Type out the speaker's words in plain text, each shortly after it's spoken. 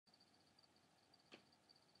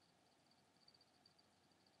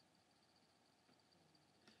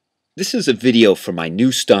This is a video for my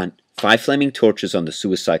new stunt, 5 flaming torches on the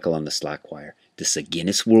suicycle on the slack wire. This is a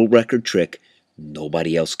Guinness World Record trick.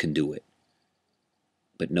 Nobody else can do it.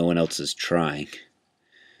 But no one else is trying.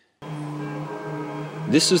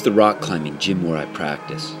 This is the rock climbing gym where I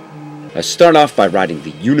practice. I start off by riding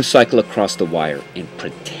the unicycle across the wire and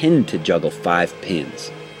pretend to juggle 5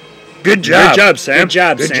 pins. Good job. Good job, Sam. Good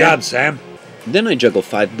job, Good Sam. job, Sam. Then I juggle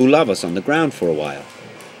 5 bulavas on the ground for a while.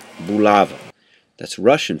 Bulava. That's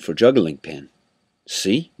Russian for juggling pin.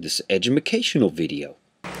 See? This educational video.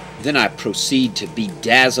 Then I proceed to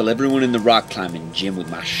bedazzle everyone in the rock climbing gym with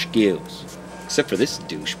my skills. Except for this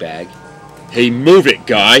douchebag. Hey, move it,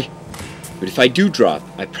 guy! But if I do drop,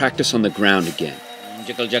 I practice on the ground again.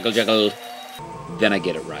 Juggle, juggle, juggle. Then I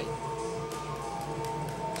get it right.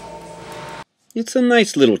 It's a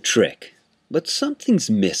nice little trick, but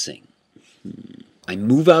something's missing. I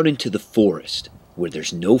move out into the forest, where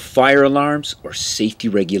there's no fire alarms or safety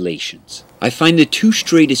regulations. I find the 2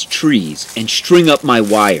 straightest trees and string up my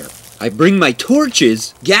wire. I bring my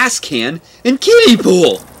torches, gas can, and kiddie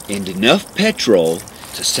pool, and enough petrol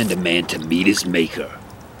to send a man to meet his maker.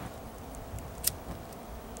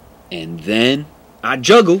 And then I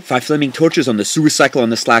juggle 5 flaming torches on the suicycle on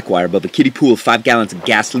the slack wire above a kiddie pool of 5 gallons of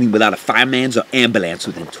gasoline without a fireman's or ambulance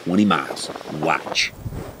within 20 miles. Watch.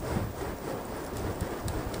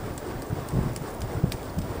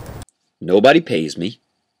 Nobody pays me.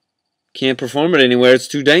 Can't perform it anywhere, it's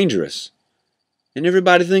too dangerous. And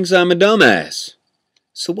everybody thinks I'm a dumbass.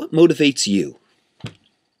 So what motivates you?